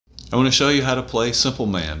I want to show you how to play Simple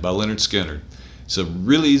Man by Lynyrd Skynyrd. It's a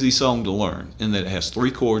really easy song to learn in that it has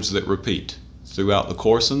 3 chords that repeat throughout the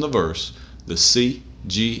chorus and the verse, the C,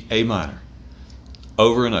 G, A minor,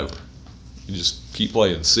 over and over. You just keep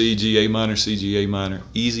playing C, G, A minor, C, G, A minor.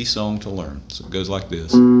 Easy song to learn. So it goes like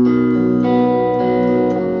this.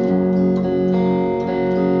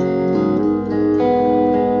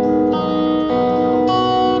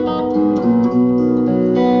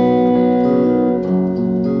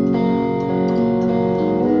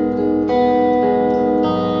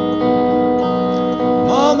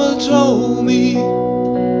 Mama told me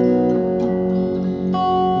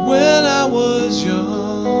when I was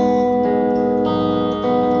young,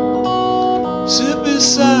 sit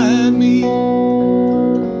beside me,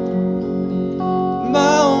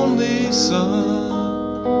 my only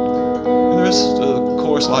son. And the rest of the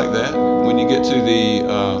chorus like that. When you get to the,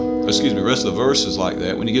 the rest of the verse is like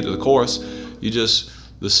that. When you get to the chorus, you just,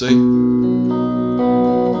 the C.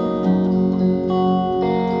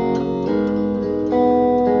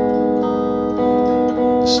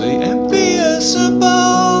 And be a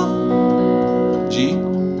simple G,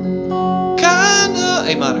 kinda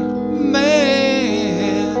A minor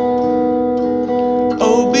man.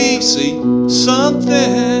 O, B, C,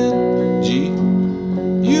 something G,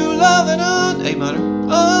 you love and A minor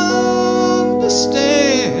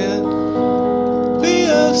understand. Be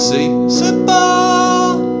a C,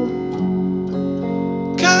 simple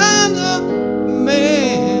kinda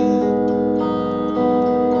man.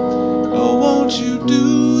 Oh, won't you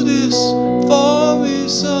do this for me,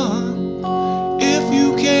 son, if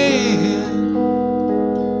you can?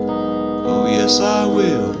 Oh, yes, I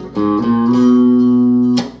will.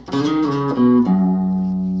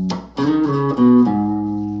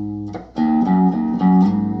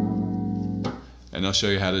 And I'll show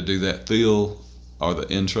you how to do that fill or the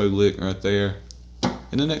intro lick right there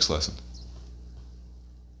in the next lesson.